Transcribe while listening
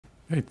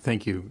Great,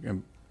 thank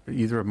you.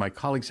 Either of my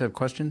colleagues have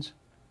questions?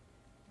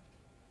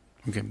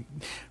 Okay.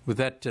 With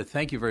that,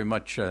 thank you very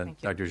much,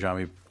 Dr.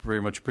 Jami.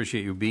 Very much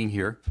appreciate you being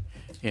here.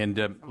 And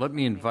let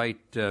me invite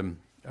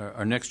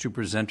our next two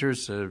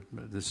presenters.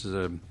 This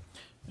is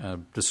a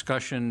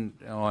discussion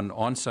on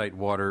on-site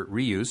water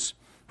reuse.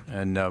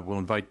 And we'll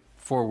invite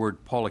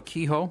forward Paula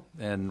Kehoe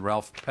and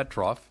Ralph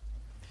Petroff.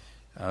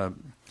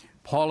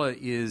 Paula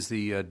is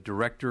the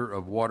Director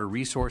of Water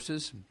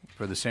Resources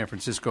for the San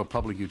Francisco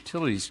Public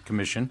Utilities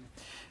Commission,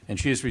 and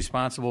she is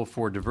responsible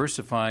for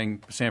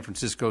diversifying San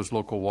Francisco's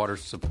local water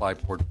supply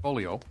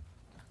portfolio.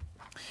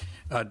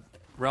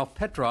 Ralph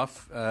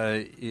Petroff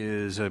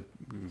is a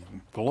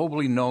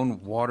globally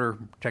known water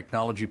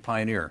technology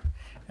pioneer,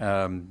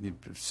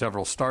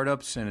 several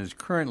startups, and is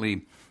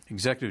currently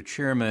executive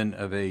chairman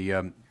of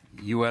a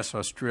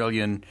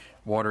U.S.-Australian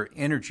water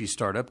energy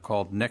startup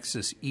called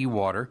Nexus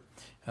eWater.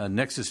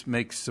 Nexus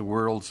makes the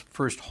world's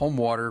first home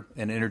water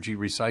and energy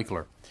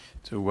recycler.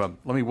 So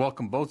let me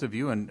welcome both of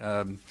you,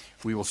 and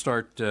we will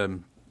start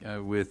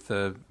with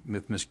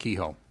Ms.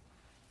 Kehoe.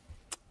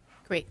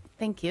 Great,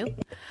 thank you.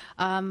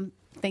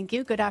 Thank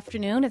you. Good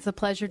afternoon. It's a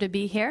pleasure to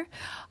be here.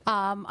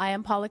 I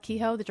am Paula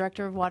Kehoe, the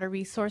Director of Water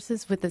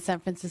Resources with the San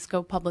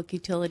Francisco Public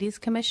Utilities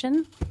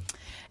Commission.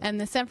 And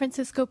the San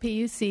Francisco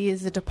PUC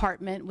is a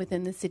department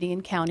within the City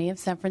and County of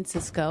San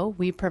Francisco.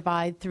 We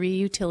provide 3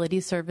 utility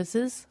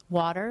services: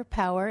 water,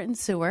 power, and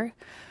sewer.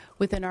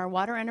 Within our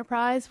water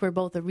enterprise, we're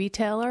both a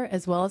retailer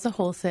as well as a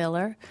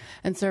wholesaler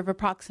and serve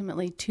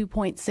approximately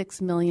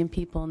 2.6 million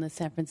people in the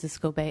San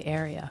Francisco Bay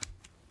Area.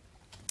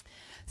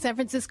 San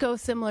Francisco,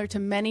 similar to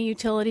many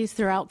utilities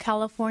throughout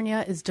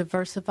California, is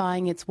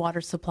diversifying its water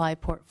supply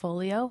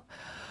portfolio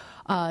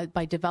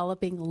by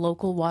developing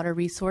local water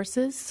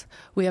resources.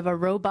 We have a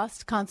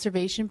robust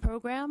conservation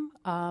program.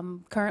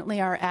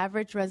 Currently, our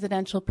average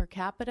residential per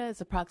capita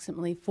is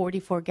approximately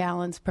 44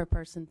 gallons per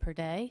person per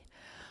day.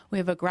 We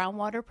have a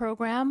groundwater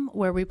program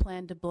where we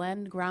plan to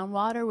blend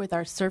groundwater with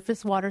our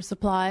surface water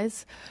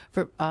supplies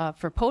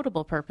for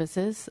potable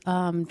purposes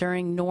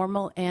during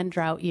normal and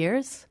drought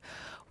years.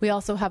 We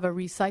also have a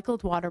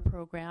recycled water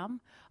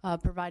program,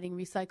 providing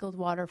recycled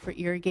water for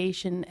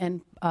irrigation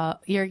and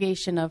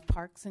irrigation of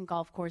parks and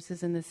golf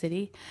courses in the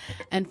city.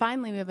 And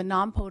finally, we have a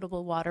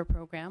non-potable water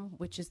program,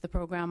 which is the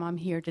program I'm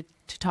here to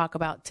talk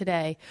about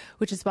today,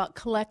 which is about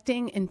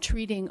collecting and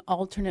treating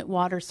alternate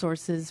water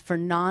sources for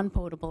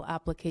non-potable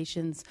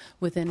applications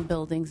within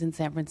buildings in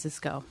San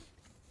Francisco.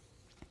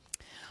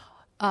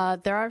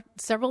 There are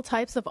several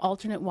types of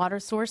alternate water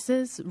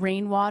sources: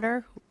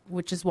 rainwater,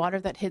 which is water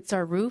that hits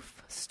our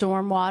roof;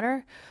 storm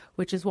water,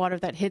 which is water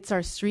that hits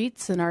our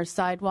streets and our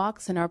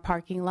sidewalks and our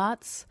parking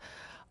lots.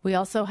 We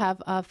also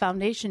have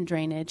foundation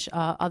drainage,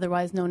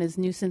 otherwise known as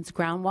nuisance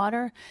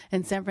groundwater.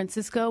 In San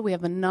Francisco, we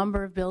have a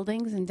number of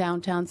buildings in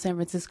downtown San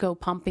Francisco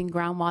pumping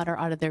groundwater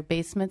out of their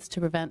basements to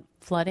prevent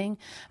flooding,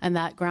 and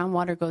that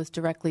groundwater goes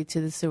directly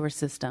to the sewer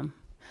system.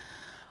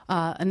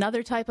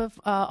 Another type of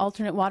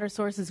alternate water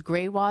source is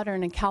gray water,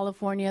 and in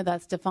California,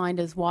 that's defined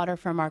as water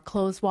from our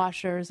clothes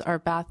washers, our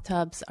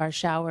bathtubs, our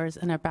showers,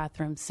 and our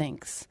bathroom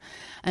sinks.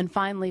 And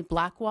finally,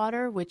 black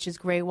water, which is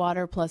gray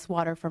water plus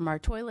water from our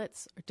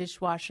toilets, our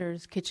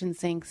dishwashers, kitchen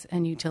sinks,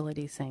 and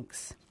utility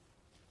sinks.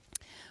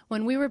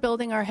 When we were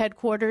building our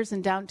headquarters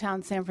in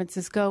downtown San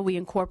Francisco, we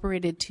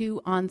incorporated 2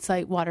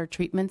 on-site water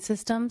treatment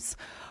systems.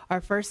 Our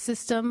first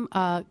system,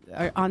 our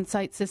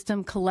on-site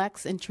system,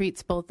 collects and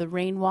treats both the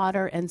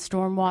rainwater and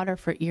stormwater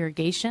for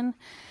irrigation.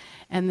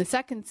 And the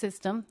second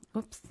system,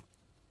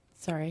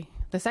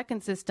 the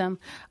second system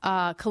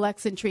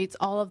collects and treats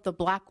all of the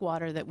black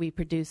water that we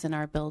produce in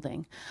our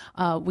building.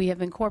 We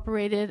have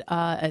incorporated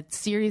a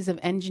series of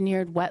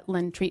engineered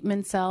wetland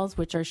treatment cells,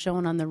 which are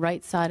shown on the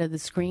right side of the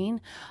screen.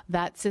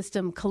 That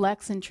system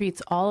collects and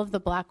treats all of the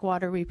black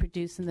water we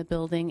produce in the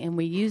building, and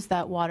we use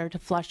that water to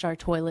flush our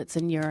toilets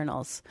and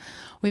urinals.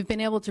 We've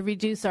been able to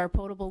reduce our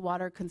potable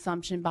water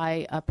consumption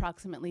by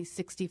approximately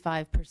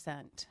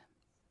 65%.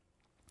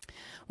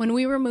 When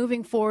we were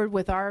moving forward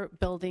with our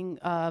building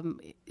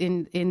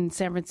in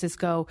San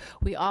Francisco,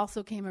 we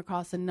also came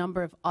across a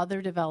number of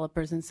other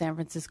developers in San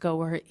Francisco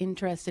who are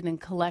interested in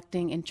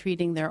collecting and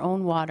treating their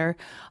own water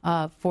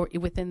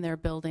within their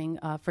building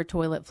for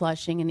toilet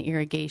flushing and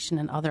irrigation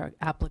and other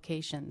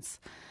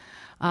applications.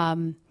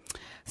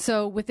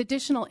 So with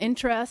additional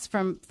interest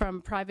from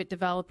private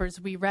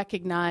developers, we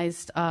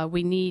recognized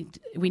we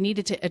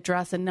needed to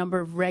address a number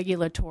of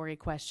regulatory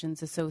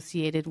questions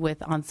associated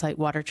with on-site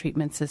water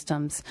treatment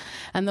systems.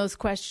 And those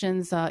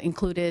questions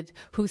included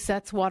who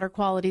sets water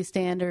quality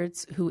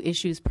standards, who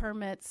issues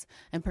permits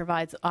and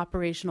provides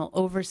operational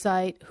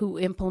oversight, who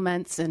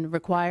implements and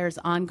requires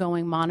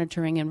ongoing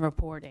monitoring and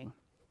reporting.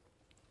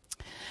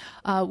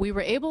 We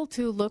were able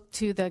to look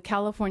to the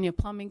California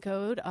Plumbing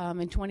Code.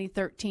 In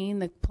 2013,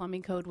 the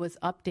Plumbing Code was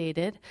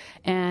updated,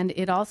 and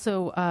it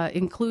also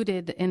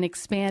included and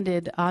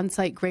expanded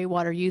on-site gray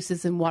water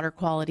uses and water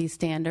quality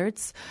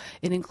standards.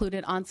 It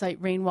included on-site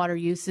rainwater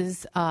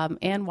uses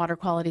and water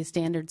quality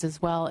standards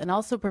as well, and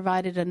also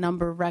provided a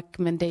number of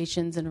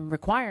recommendations and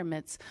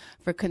requirements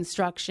for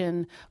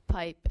construction,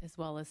 pipe, as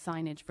well as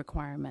signage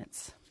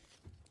requirements.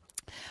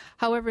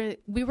 However,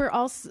 we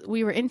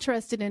were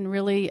interested in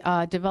really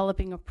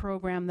developing a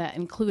program that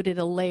included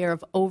a layer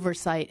of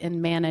oversight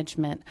and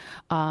management.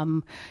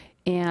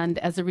 And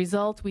as a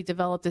result, we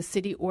developed a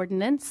city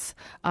ordinance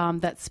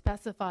that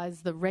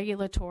specifies the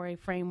regulatory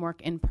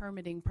framework and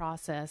permitting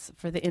process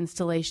for the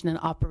installation and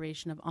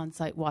operation of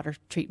on-site water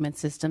treatment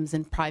systems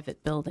in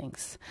private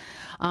buildings.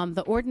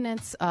 The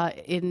ordinance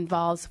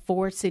involves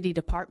 4 city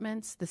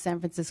departments: the San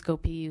Francisco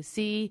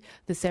PUC,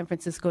 the San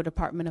Francisco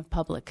Department of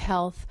Public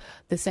Health,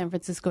 the San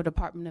Francisco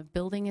Department of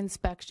Building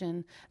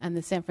Inspection, and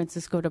the San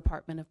Francisco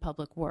Department of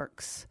Public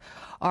Works.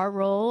 Our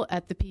role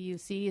at the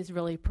PUC is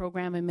really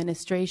program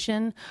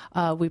administration.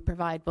 We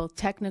provide both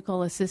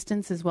technical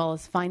assistance as well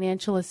as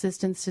financial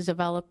assistance to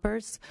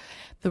developers.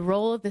 The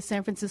role of the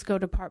San Francisco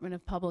Department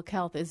of Public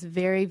Health is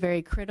very,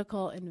 very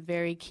critical and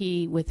very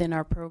key within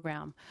our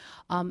program.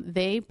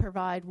 They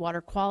provide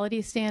water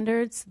quality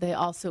standards. They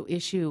also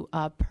issue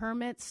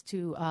permits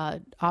to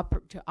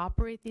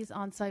operate these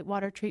on-site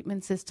water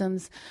treatment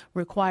systems,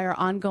 require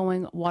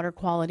ongoing water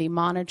quality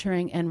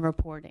monitoring and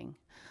reporting.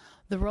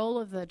 The role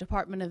of the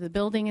Department of the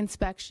Building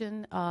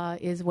Inspection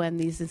is when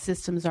these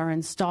systems are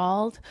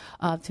installed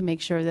to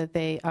make sure that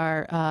they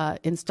are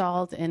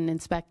installed and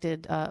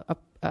inspected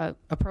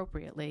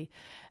appropriately.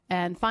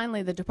 And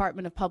finally, the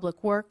Department of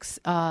Public Works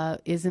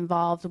is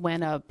involved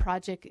when a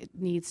project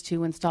needs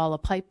to install a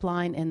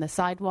pipeline in the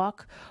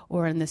sidewalk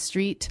or in the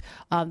street.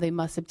 They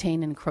must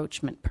obtain an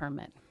encroachment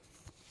permit.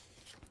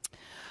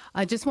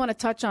 I just want to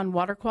touch on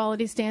water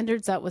quality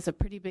standards. That was a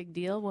pretty big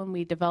deal when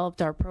we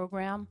developed our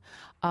program.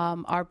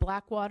 Our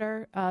black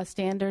water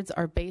standards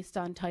are based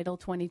on Title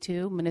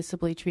 22,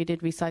 municipally treated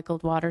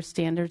recycled water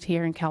standards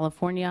here in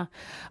California.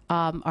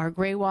 Our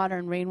gray water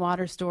and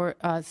rainwater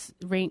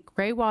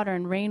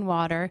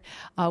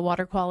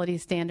water quality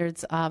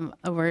standards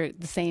were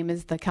the same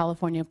as the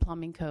California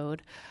Plumbing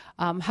Code.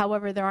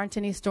 However, there aren't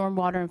any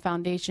stormwater and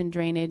foundation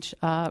drainage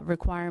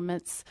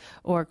requirements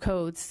or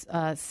codes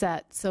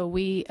set, so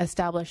we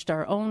established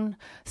our own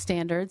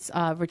standards,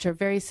 which are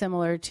very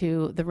similar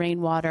to the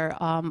rainwater,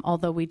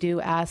 although we do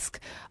ask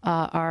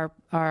our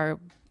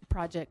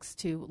projects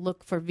to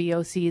look for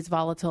VOCs,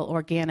 volatile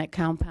organic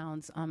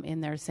compounds,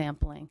 in their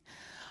sampling.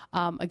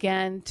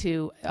 Again,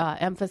 to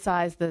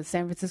emphasize, the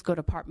San Francisco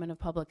Department of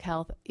Public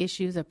Health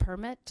issues a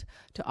permit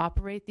to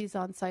operate these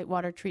on-site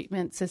water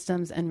treatment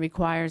systems and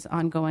requires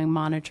ongoing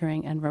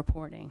monitoring and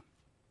reporting.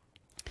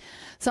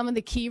 Some of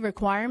the key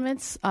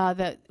requirements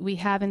that we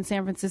have in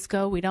San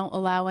Francisco: we don't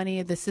allow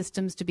any of the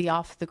systems to be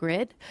off the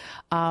grid.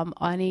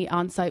 Any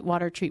on-site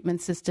water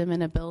treatment system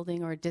in a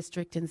building or a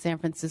district in San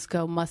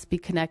Francisco must be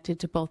connected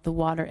to both the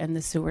water and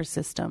the sewer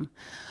system.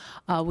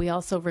 We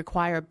also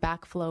require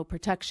backflow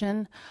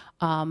protection.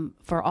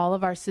 For all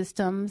of our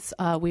systems,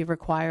 we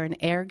require an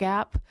air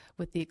gap.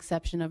 With the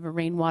exception of a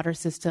rainwater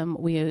system,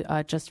 we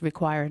just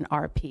require an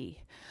RP.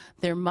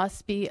 There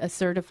must be a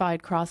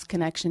certified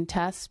cross-connection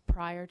test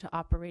prior to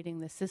operating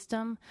the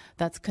system.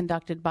 That's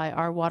conducted by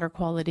our Water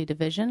Quality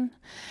Division.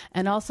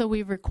 And also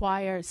we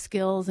require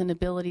skills and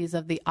abilities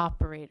of the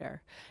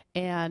operator.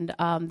 And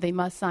they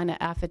must sign an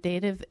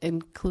affidavit,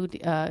 include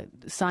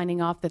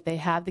signing off that they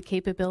have the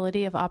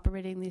capability of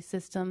operating these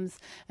systems.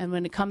 And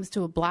when it comes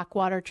to a black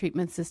water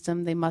treatment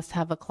system, they must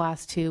have a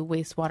Class 2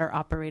 wastewater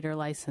operator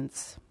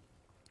license.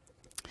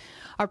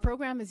 Our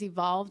program has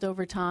evolved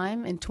over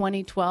time. In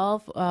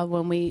 2012,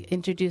 when we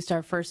introduced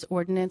our first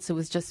ordinance, it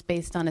was just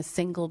based on a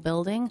single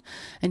building.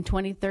 In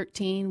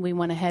 2013, we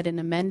went ahead and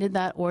amended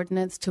that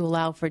ordinance to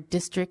allow for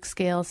district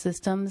scale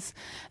systems.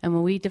 And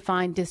when we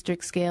define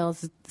district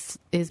scales,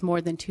 is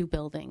more than 2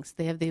 buildings.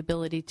 They have the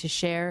ability to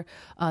share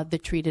the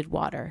treated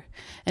water.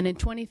 And in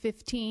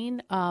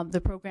 2015,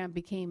 the program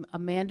became a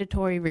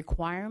mandatory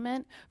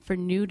requirement for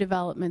new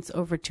developments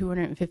over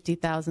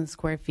 250,000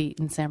 square feet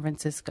in San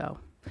Francisco.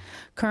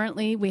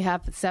 Currently, we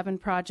have 7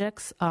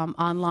 projects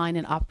online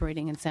and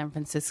operating in San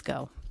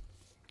Francisco.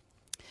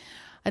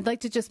 I'd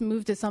like to just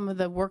move to some of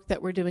the work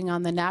that we're doing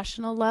on the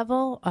national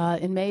level.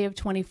 In May of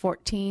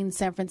 2014,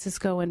 San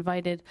Francisco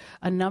invited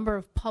a number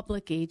of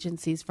public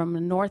agencies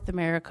from North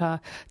America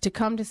to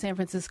come to San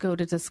Francisco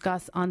to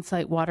discuss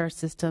on-site water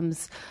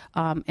systems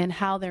and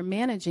how they're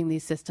managing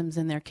these systems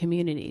in their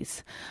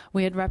communities.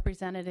 We had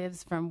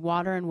representatives from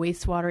water and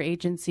wastewater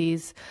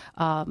agencies,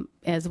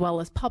 as well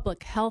as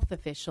public health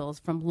officials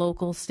from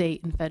local,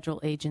 state, and federal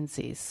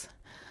agencies.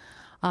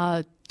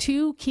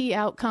 2 key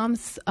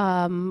outcomes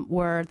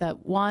were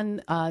that,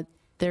 one,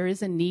 there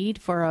is a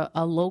need for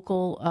a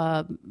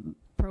local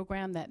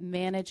program that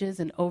manages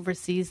and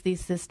oversees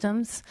these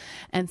systems.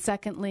 And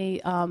secondly,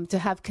 to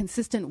have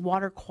consistent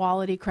water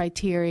quality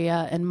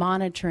criteria and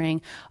monitoring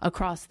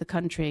across the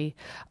country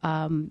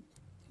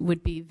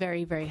would be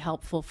very, very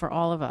helpful for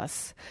all of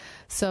us.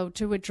 So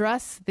to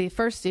address the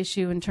first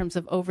issue in terms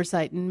of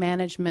oversight and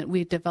management,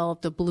 we've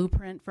developed a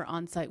blueprint for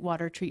on-site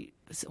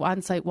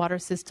water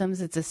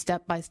systems. It's a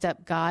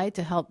step-by-step guide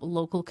to help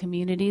local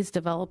communities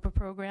develop a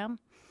program.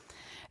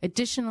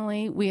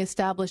 Additionally, we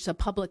established a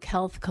public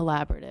health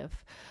collaborative.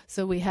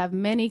 So we have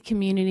many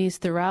communities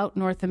throughout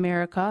North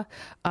America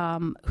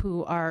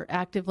who are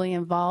actively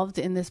involved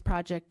in this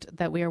project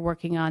that we are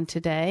working on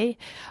today.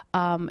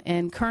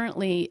 And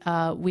currently,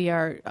 we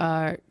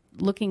are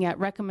looking at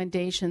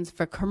recommendations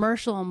for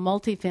commercial and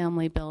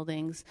multifamily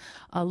buildings,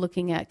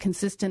 looking at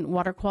consistent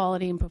water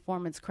quality and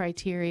performance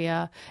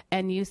criteria,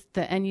 and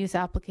the end-use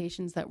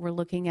applications that we're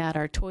looking at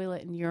are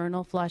toilet and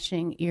urinal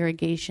flushing,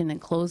 irrigation,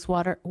 and clothes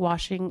water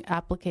washing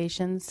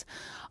applications,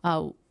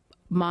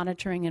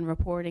 monitoring and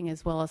reporting,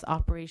 as well as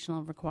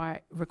operational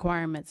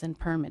requirements and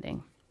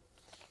permitting.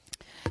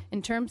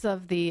 In terms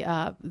of the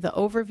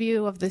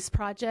overview of this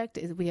project,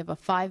 we have a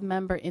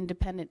 5-member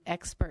independent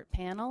expert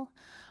panel.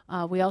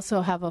 We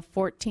also have a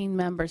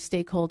 14-member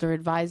stakeholder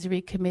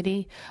advisory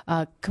committee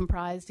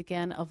comprised,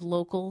 again, of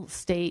local,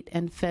 state,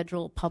 and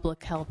federal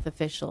public health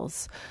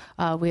officials.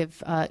 We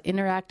have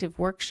interactive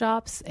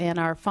workshops, and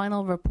our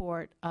final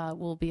report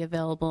will be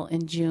available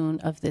in June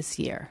of this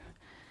year.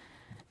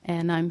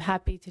 And I'm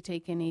happy to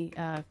take any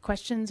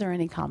questions or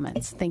any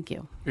comments. Thank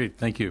you. Great,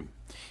 thank you.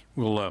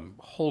 We'll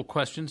hold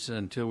questions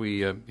until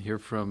we hear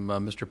from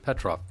Mr.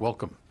 Petroff.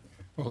 Welcome.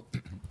 Well,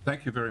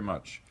 thank you very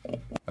much.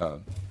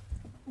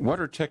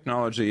 Water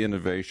technology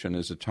innovation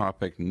is a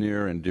topic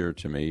near and dear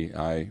to me.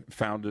 I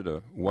founded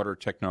a water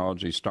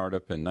technology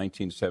startup in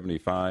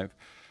 1975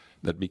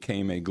 that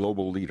became a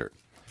global leader.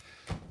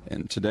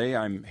 And today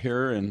I'm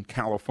here in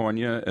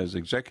California as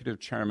executive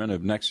chairman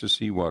of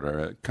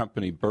ASMWater, a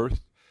company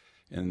birthed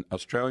in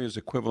Australia's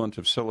equivalent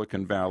of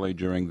Silicon Valley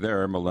during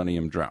their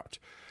millennium drought.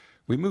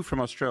 We moved from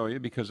Australia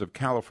because of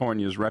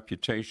California's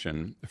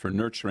reputation for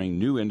nurturing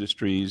new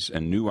industries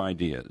and new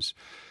ideas,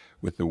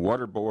 with the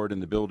Water Board and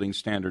the Building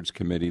Standards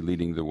Committee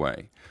leading the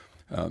way.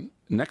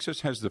 Nexus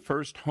has the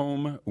first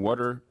home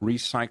water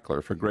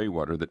recycler for gray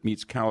water that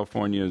meets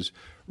California's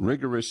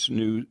rigorous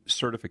new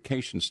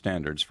certification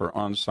standards for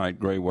on-site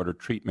gray water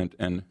treatment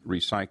and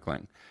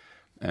recycling.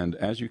 And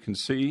as you can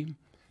see,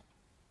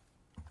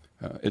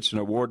 it's an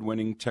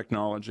award-winning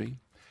technology.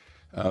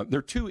 There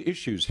are two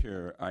issues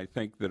here, I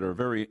think, that are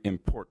very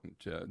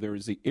important. There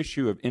is the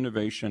issue of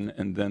innovation,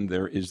 and then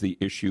there is the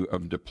issue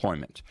of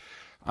deployment.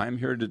 I'm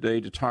here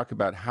today to talk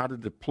about how to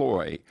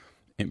deploy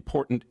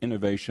important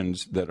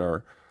innovations that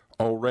are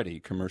already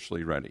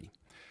commercially ready.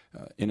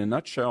 In a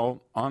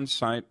nutshell,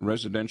 on-site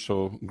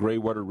residential gray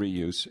water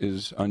reuse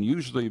is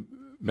unusually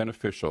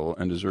beneficial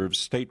and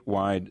deserves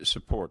statewide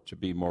support to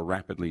be more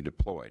rapidly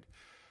deployed.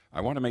 I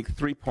want to make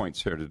 3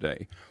 points here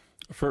today.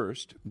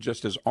 First,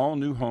 just as all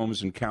new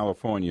homes in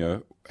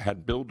California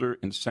had builder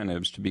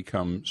incentives to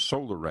become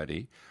solar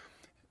ready,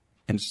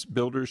 and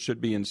builders should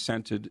be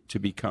incented to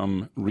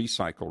become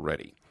recycle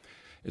ready.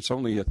 It's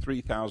only a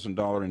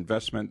 $3,000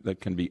 investment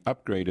that can be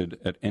upgraded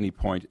at any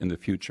point in the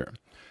future.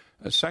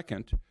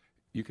 Second,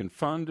 you can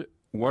fund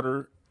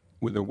water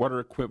with a water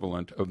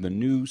equivalent of the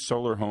new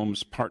Solar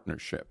Homes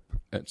Partnership.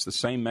 It's the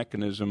same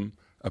mechanism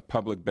of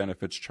public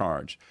benefits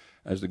charge.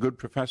 As the good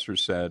professor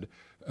said,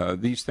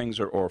 these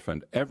things are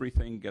orphaned.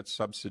 Everything gets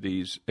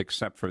subsidies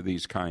except for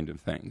these kind of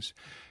things.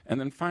 And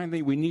then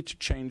finally, we need to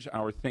change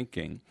our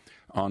thinking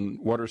on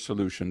water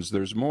solutions.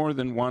 There's more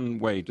than one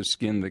way to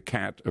skin the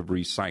cat of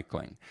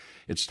recycling.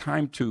 It's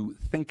time to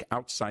think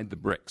outside the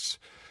bricks.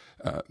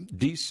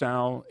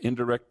 Desal,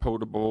 indirect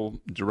potable,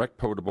 direct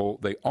potable,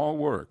 they all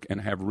work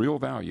and have real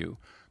value,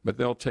 but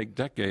they'll take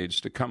decades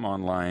to come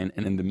online,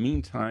 and in the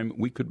meantime,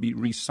 we could be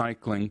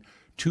recycling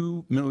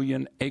 2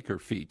 million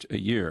acre-feet a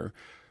year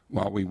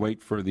while we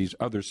wait for these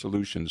other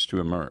solutions to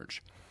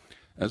emerge.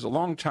 As a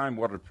longtime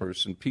water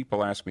person,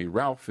 people ask me,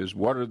 Ralph, is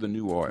water the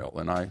new oil?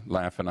 And I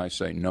laugh and I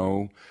say,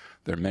 no,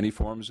 there are many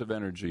forms of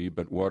energy,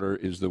 but water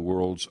is the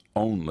world's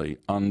only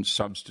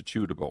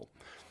unsubstitutable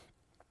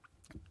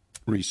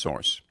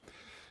resource.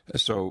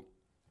 So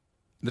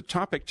the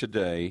topic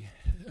today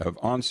of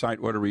on-site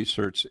water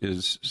research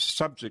is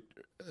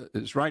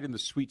right in the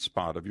sweet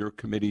spot of your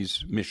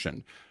committee's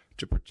mission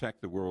to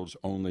protect the world's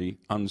only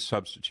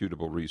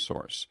unsubstitutable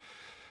resource.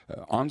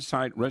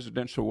 On-site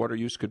residential water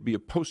use could be a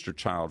poster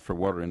child for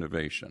water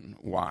innovation.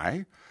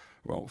 Why?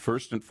 Well,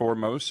 first and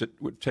foremost, it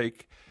would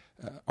take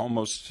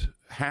almost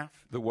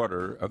half the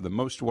water of the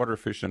most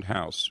water-efficient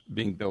house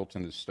being built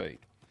in the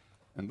state.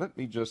 And let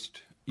me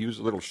just use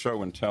a little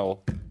show and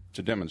tell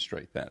to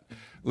demonstrate that.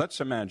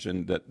 Let's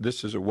imagine that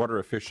this is a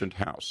water-efficient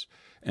house,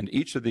 and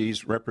each of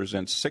these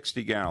represents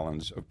 60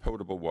 gallons of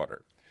potable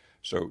water.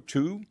 So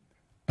 2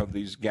 of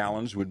these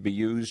gallons would be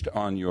used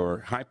on your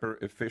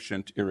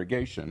hyper-efficient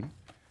irrigation,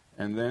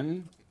 and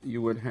then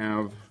you would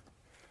have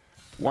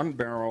 1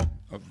 barrel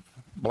of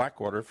black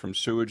water from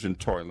sewage and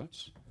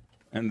toilets,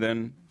 and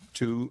then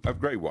 2 of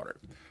gray water.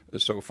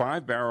 So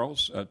 5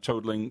 barrels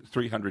totaling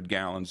 300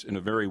 gallons in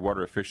a very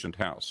water-efficient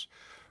house.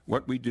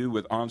 What we do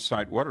with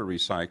on-site water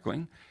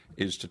recycling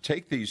is to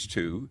take these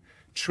 2,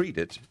 treat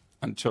it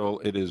until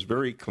it is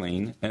very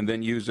clean, and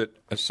then use it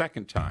a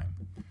second time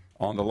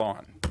on the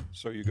lawn.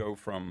 So you go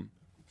from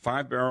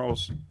 5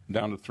 barrels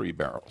down to 3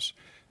 barrels.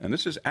 And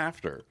this is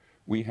after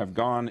we have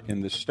gone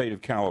in the state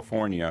of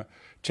California.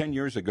 10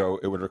 years ago,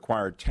 it would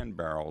require 10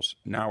 barrels.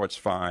 Now it's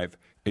 5.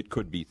 It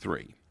could be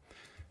 3.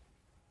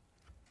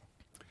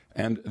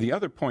 And the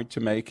other point to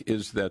make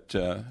is that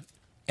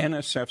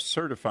NSF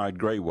certified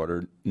gray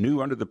water,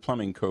 new under the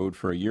plumbing code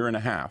for a year and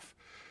a half.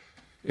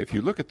 If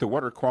you look at the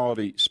water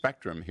quality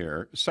spectrum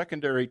here,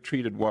 secondary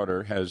treated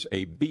water has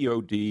a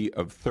BOD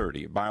of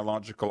 30,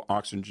 biological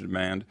oxygen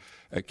demand,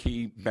 a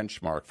key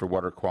benchmark for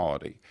water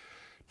quality.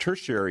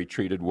 Tertiary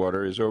treated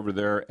water is over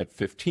there at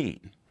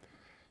 15.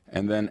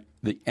 And then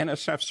the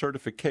NSF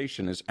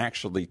certification is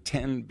actually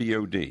 10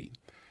 BOD.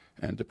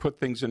 And to put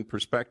things in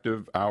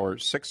perspective, our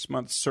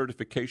 6-month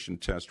certification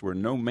test where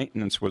no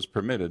maintenance was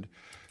permitted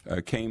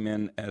came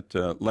in at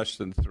less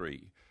than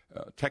 3.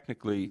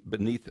 Technically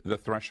beneath the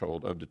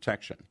threshold of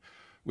detection.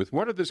 With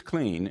water this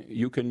clean,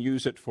 you can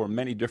use it for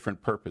many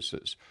different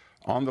purposes.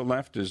 On the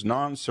left is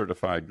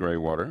non-certified gray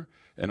water,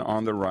 and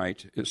on the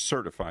right is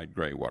certified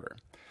gray water.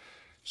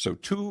 So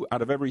 2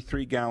 out of every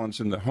 3 gallons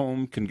in the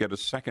home can get a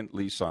second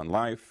lease on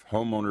life.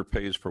 Homeowner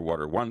pays for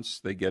water once,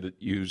 they get it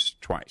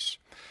used twice.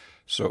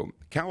 So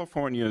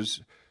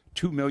California's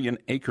 2 million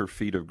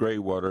acre-feet of gray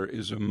water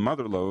is a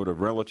motherlode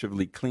of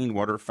relatively clean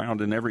water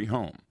found in every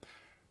home.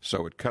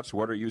 So it cuts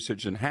water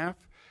usage in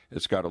half,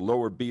 it's got a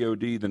lower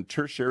BOD than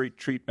tertiary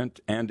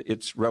treatment, and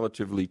it's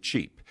relatively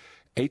cheap.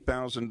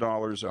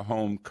 $8,000 a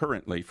home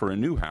currently for a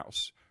new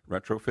house,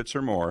 retrofits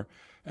or more,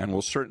 and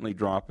will certainly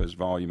drop as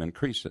volume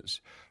increases.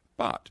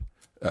 But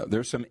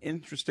there's some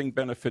interesting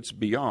benefits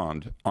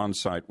beyond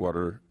on-site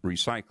water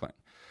recycling.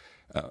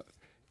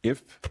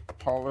 If,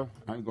 Paula,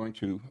 I'm going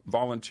to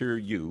volunteer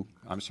you.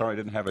 I'm sorry I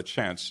didn't have a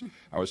chance.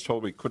 I was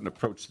told we couldn't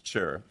approach the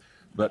chair.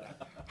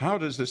 But how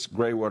does this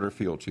gray water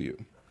feel to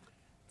you?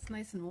 It's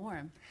nice and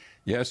warm.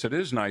 Yes, it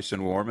is nice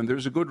and warm, and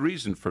there's a good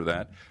reason for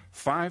that.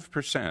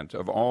 5%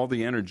 of all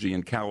the energy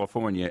in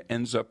California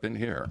ends up in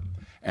here,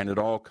 and it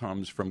all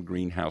comes from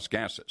greenhouse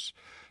gases.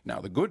 Now,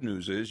 the good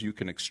news is you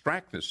can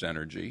extract this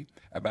energy,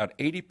 about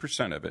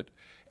 80% of it,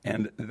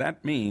 and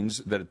that means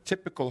that a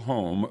typical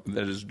home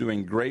that is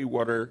doing gray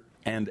water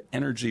and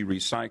energy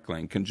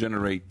recycling can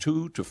generate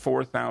 2,000 to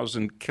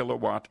 4,000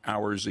 kilowatt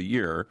hours a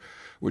year,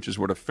 which is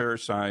what a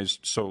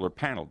fair-sized solar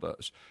panel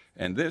does.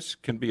 And this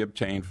can be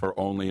obtained for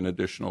only an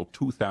additional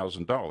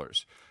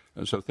 $2,000.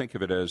 And so think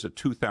of it as a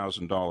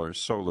 $2,000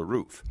 solar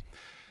roof.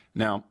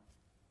 Now,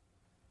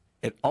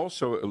 it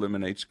also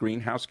eliminates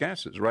greenhouse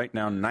gases. Right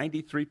now,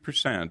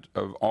 93%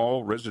 of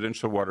all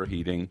residential water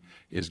heating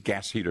is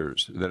gas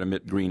heaters that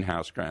emit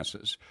greenhouse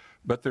gases.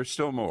 But there's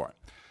still more.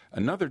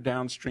 Another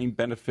downstream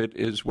benefit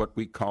is what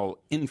we call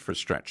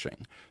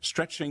infrastretching,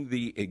 stretching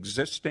the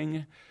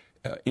existing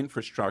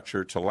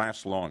infrastructure to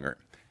last longer.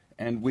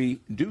 And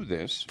we do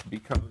this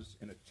because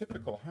in a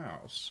typical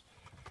house,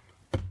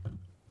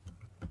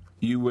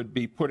 you would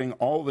be putting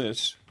all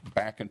this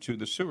back into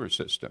the sewer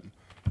system.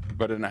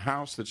 But in a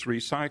house that's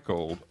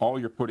recycled, all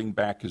you're putting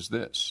back is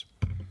this.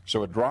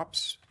 So it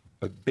drops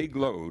a big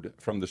load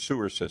from the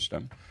sewer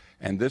system,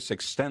 and this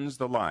extends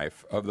the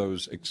life of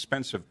those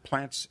expensive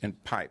plants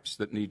and pipes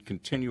that need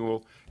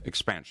continual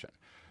expansion.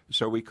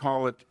 So we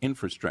call it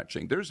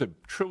infrastretching. There's $1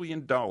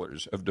 trillion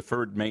of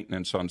deferred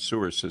maintenance on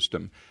sewer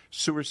system.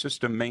 Sewer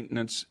system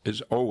maintenance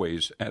is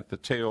always at the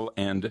tail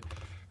end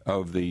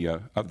of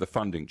the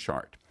funding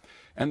chart.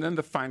 And then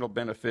the final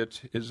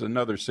benefit is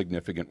another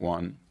significant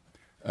one.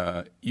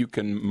 You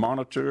can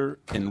monitor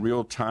in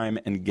real time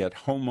and get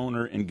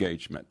homeowner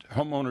engagement.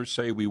 Homeowners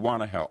say, we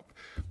want to help.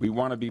 We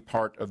want to be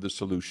part of the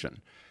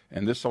solution.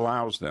 And this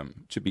allows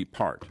them to be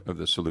part of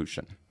the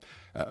solution.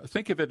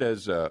 Think of it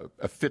as a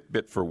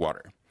Fitbit for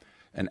water,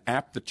 an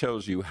app that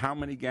tells you how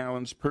many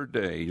gallons per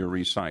day you're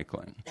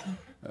recycling.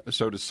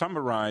 So to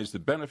summarize the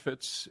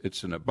benefits,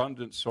 it's an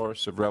abundant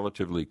source of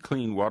relatively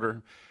clean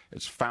water.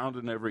 It's found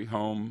in every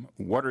home.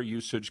 Water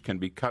usage can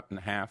be cut in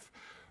half.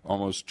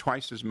 Almost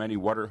twice as many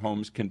water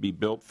homes can be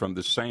built from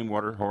the same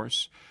water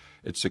source.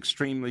 It's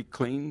extremely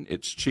clean.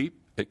 It's cheap.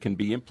 It can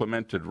be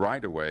implemented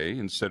right away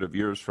instead of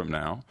years from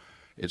now.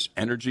 Its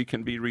energy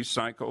can be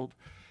recycled.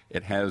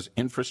 It has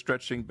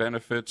infrastretching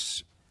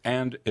benefits,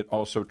 and it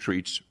also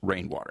treats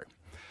rainwater.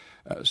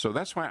 So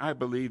that's why I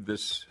believe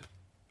this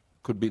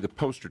could be the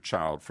poster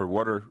child for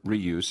water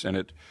reuse, and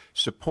it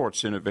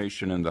supports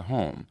innovation in the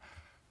home.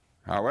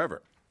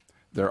 However,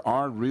 there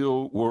are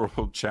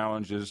real-world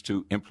challenges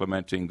to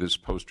implementing this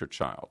poster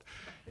child.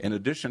 In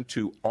addition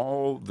to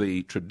all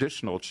the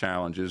traditional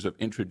challenges of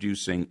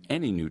introducing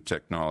any new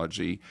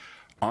technology,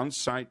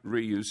 on-site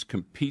reuse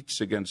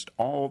competes against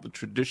all the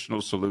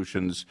traditional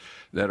solutions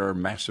that are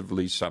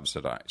massively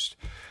subsidized.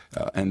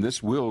 And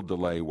this will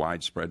delay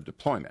widespread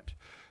deployment.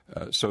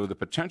 So the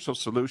potential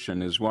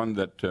solution is one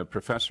that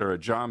Professor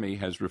Ajami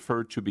has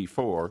referred to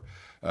before,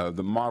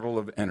 the model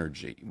of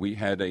energy. We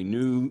had a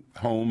new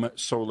home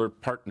solar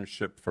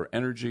partnership for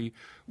energy.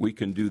 We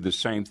can do the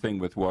same thing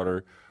with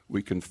water.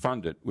 We can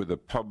fund it with a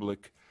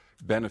public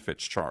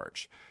benefits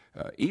charge.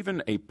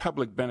 Even a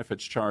public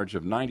benefits charge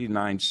of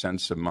 99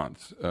 cents a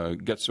month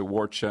gets a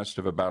war chest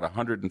of about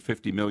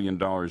 $150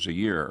 million a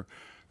year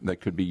that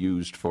could be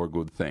used for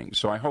good things.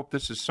 So I hope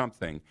this is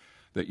something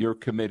that your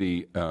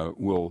committee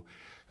will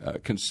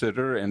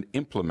consider and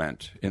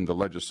implement in the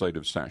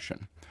legislative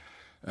session.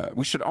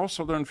 We should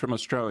also learn from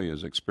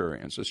Australia's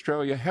experience.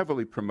 Australia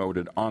heavily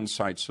promoted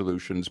on-site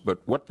solutions, but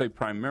what they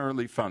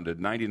primarily funded,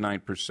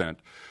 99%,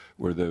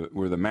 were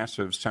the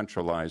massive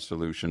centralized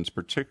solutions,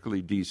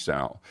 particularly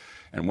desal.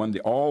 And when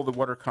all the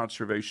water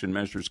conservation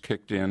measures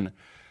kicked in,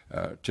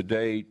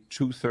 today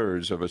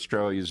 2/3 of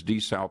Australia's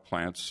desal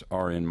plants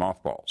are in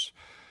mothballs.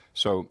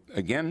 So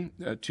again,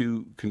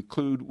 to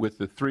conclude with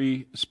the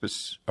three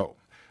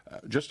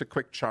just a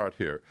quick chart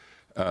here.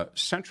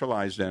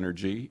 Centralized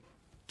energy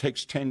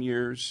takes 10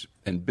 years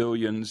and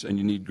billions, and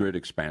you need grid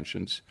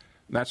expansions.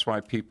 That's why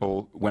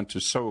people went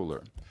to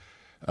solar.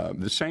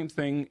 The same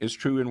thing is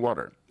true in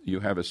water.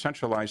 You have a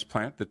centralized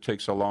plant that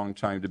takes a long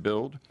time to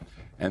build,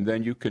 and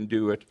then you can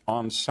do it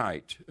on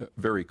site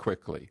very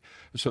quickly.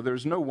 So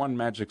there's no one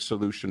magic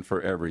solution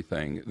for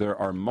everything. There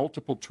are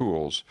multiple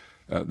tools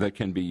that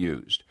can be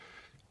used.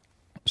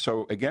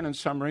 So again, in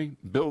summary,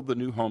 build the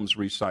new homes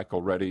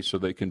recycle ready so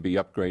they can be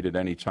upgraded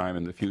any time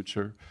in the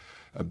future.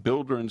 A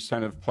builder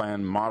incentive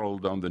plan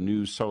modeled on the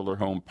new solar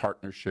home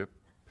partnership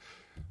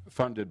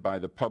funded by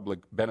the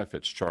public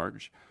benefits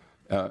charge.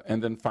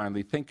 And then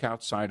finally, think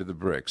outside of the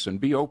bricks and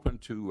be open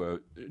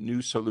to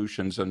new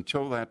solutions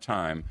until that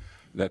time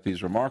that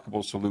these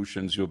remarkable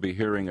solutions you'll be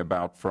hearing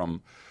about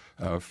from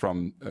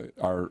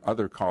our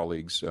other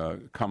colleagues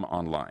come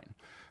online.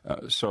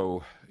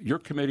 So your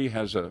committee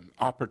has an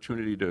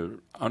opportunity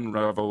to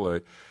unroll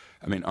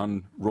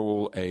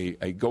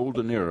a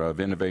golden era of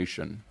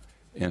innovation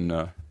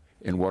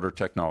in water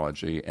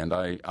technology, and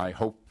I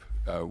hope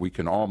we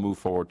can all move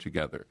forward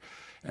together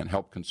and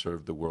help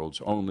conserve the world's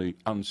only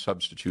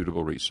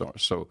unsubstitutable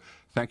resource. So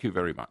thank you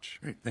very much.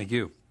 Great, thank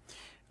you.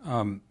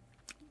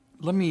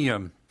 Let me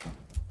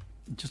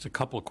just a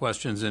couple of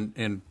questions,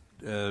 and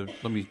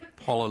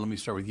Paula, let me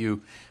start with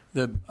you.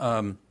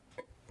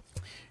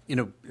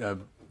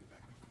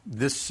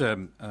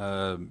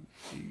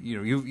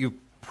 You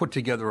put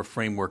together a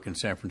framework in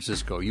San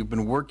Francisco. You've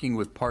been working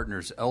with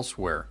partners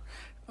elsewhere.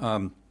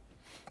 Have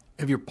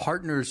your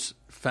partners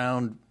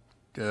found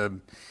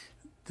that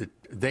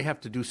they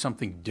have to do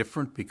something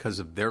different because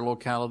of their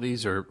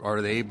localities, or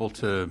are they able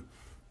to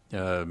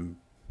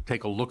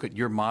take a look at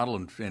your model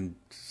and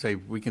say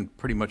we can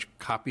pretty much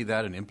copy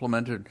that and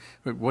implement it?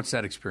 What's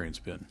that experience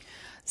been?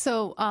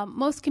 So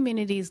most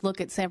communities look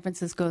at San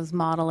Francisco's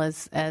model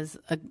as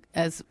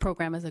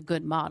program as a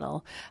good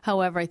model.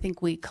 However, I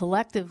think we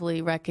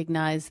collectively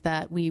recognize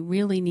that we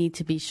really need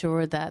to be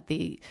sure that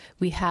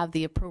we have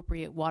the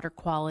appropriate water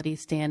quality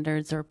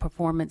standards or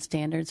performance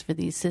standards for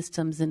these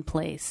systems in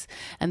place.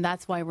 And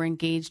that's why we're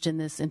engaged in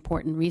this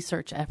important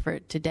research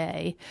effort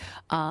today,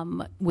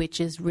 which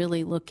is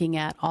really looking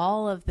at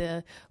all of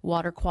the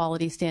water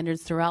quality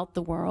standards throughout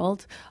the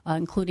world,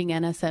 including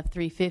NSF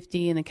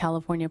 350 and the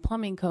California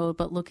Plumbing Code,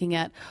 but looking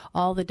at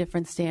all the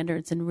different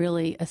standards and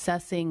really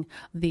assessing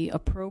the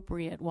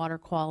appropriate water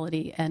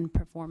quality and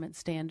performance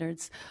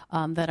standards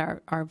that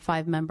our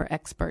 5-member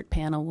expert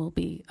panel will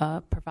be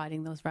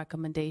providing those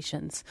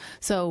recommendations.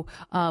 So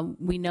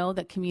we know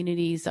that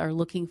communities are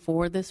looking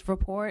for this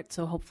report,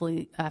 so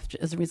hopefully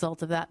as a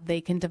result of that,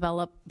 they can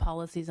develop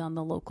policies on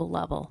the local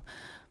level.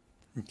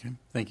 Okay,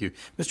 thank you.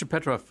 Mr.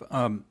 Petroff,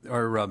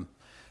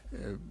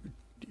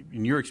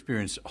 in your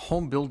experience,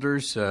 home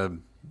builders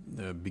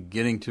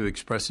beginning to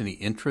express any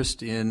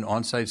interest in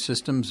on-site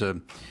systems?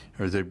 Do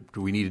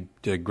we need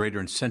greater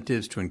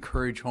incentives to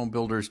encourage home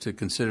builders to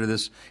consider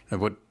this?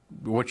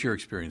 What's your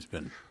experience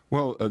been?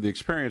 Well, the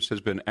experience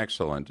has been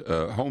excellent.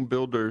 Home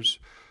builders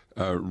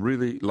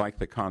really like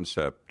the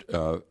concept,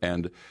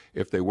 and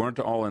if they weren't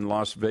all in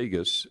Las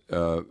Vegas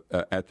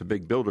at the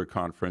big builder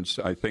conference,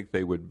 I think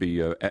they would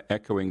be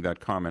echoing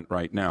that comment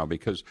right now,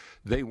 because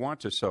they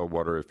want to sell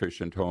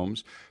water-efficient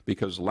homes,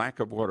 because lack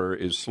of water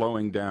is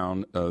slowing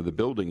down the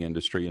building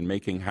industry and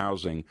making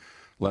housing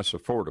less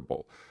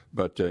affordable.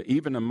 But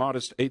even a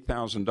modest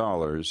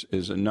 $8,000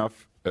 is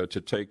enough to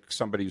take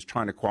somebody who's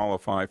trying to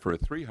qualify for a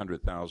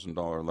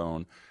 $300,000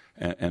 loan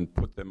and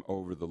put them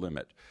over the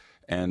limit.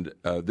 And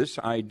this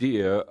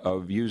idea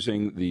of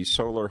using the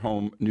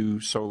new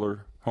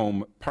solar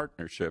home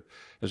partnership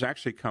has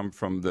actually come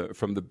from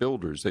the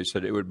builders. They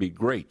said it would be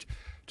great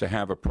to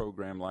have a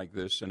program like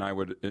this, and I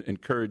would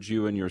encourage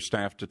you and your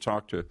staff to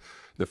talk to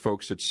the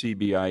folks at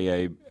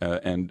CBIA,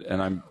 and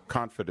I'm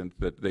confident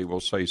that they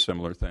will say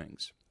similar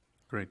things.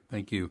 Great,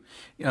 thank you.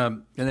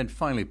 And then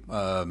finally,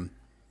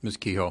 Ms.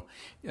 Kehoe,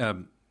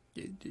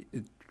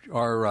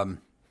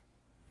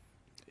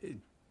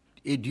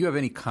 do you have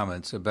any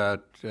comments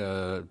about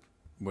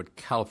what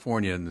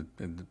California and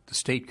the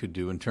state could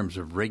do in terms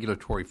of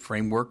regulatory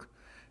framework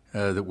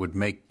that would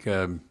make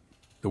the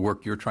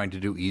work you're trying to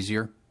do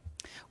easier?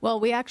 Well,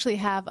 we actually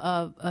have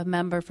a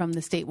member from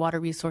the State Water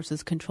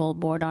Resources Control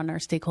Board on our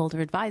Stakeholder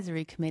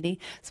Advisory Committee,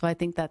 so I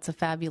think that's a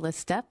fabulous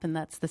step, and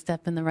that's the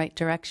step in the right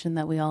direction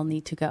that we all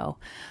need to go.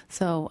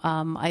 So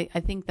I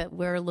think that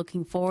we're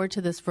looking forward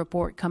to this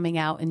report coming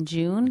out in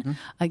June,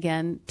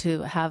 again,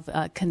 to have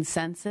a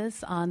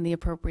consensus on the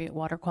appropriate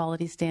water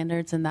quality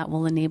standards, and that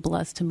will enable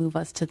us to move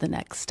us to the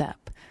next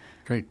step.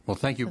 Great. Well,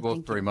 thank you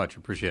both very much.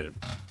 Appreciate it.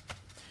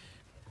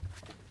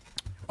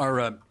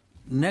 Our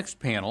next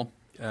panel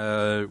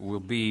will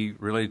be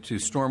related to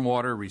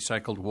stormwater,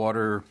 recycled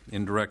water,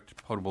 indirect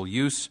potable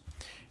use.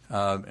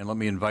 And let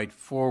me invite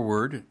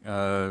forward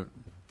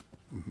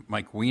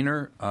Mike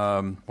Weiner,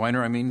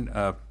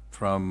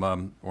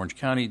 from Orange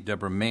County,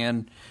 Deborah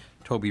Mann,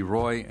 Toby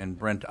Roy, and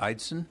Brent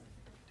Eidson.